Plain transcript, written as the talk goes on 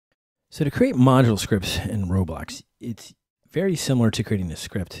So to create module scripts in Roblox, it's very similar to creating a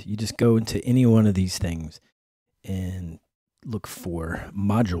script. You just go into any one of these things and look for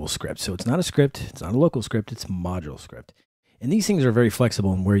module script. So it's not a script, it's not a local script, it's module script. And these things are very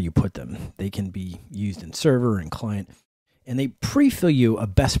flexible in where you put them. They can be used in server and client, and they pre-fill you a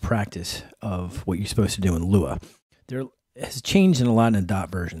best practice of what you're supposed to do in Lua. There has changed in a lot in the .dot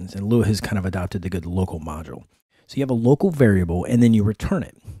versions, and Lua has kind of adopted the good local module. So you have a local variable, and then you return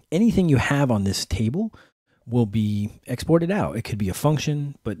it. Anything you have on this table will be exported out. It could be a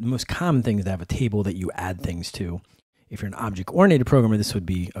function, but the most common thing is to have a table that you add things to. If you're an object-oriented programmer, this would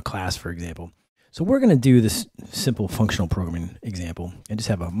be a class, for example. So we're going to do this simple functional programming example and just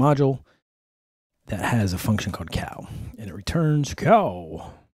have a module that has a function called cow, and it returns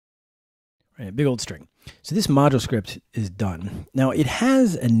cow, right? Big old string. So this module script is done. Now it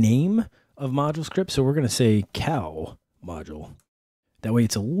has a name of module script, so we're going to say cow module. That way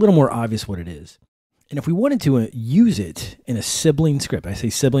it's a little more obvious what it is. And if we wanted to use it in a sibling script, I say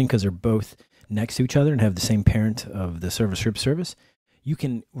sibling because they're both next to each other and have the same parent of the server script service, you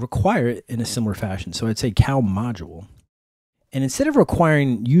can require it in a similar fashion. So I'd say cow module. And instead of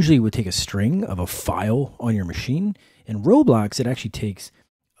requiring, usually it would take a string of a file on your machine. In Roblox, it actually takes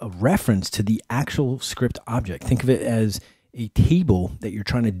a reference to the actual script object. Think of it as a table that you're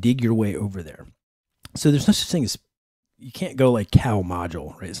trying to dig your way over there. So there's no such thing as, you can't go like cow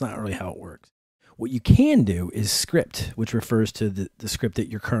module, right? It's not really how it works. What you can do is script, which refers to the script that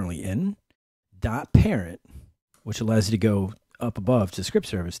you're currently in, dot parent, which allows you to go up above to script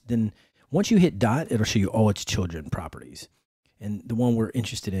service. Then once you hit dot, it'll show you all its children properties. And the one we're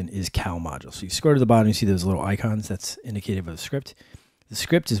interested in is cow module. So you scroll to the bottom, you see those little icons. That's indicative of the script. The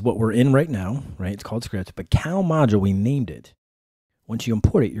script is what we're in right now, right? It's called script, but cow module, we named it. Once you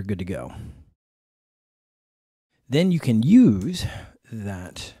import it, you're good to go. Then you can use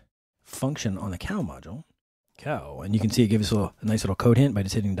that function on the cow module, cow, and you can see it gives us a nice little code hint by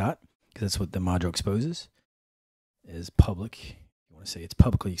just hitting dot, because that's what the module exposes, is public. You want to say it's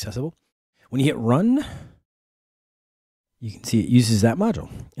publicly accessible. When you hit run, you can see it uses that module.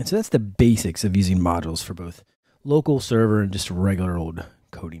 And so that's the basics of using modules for both local server and just regular old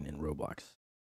coding in Roblox.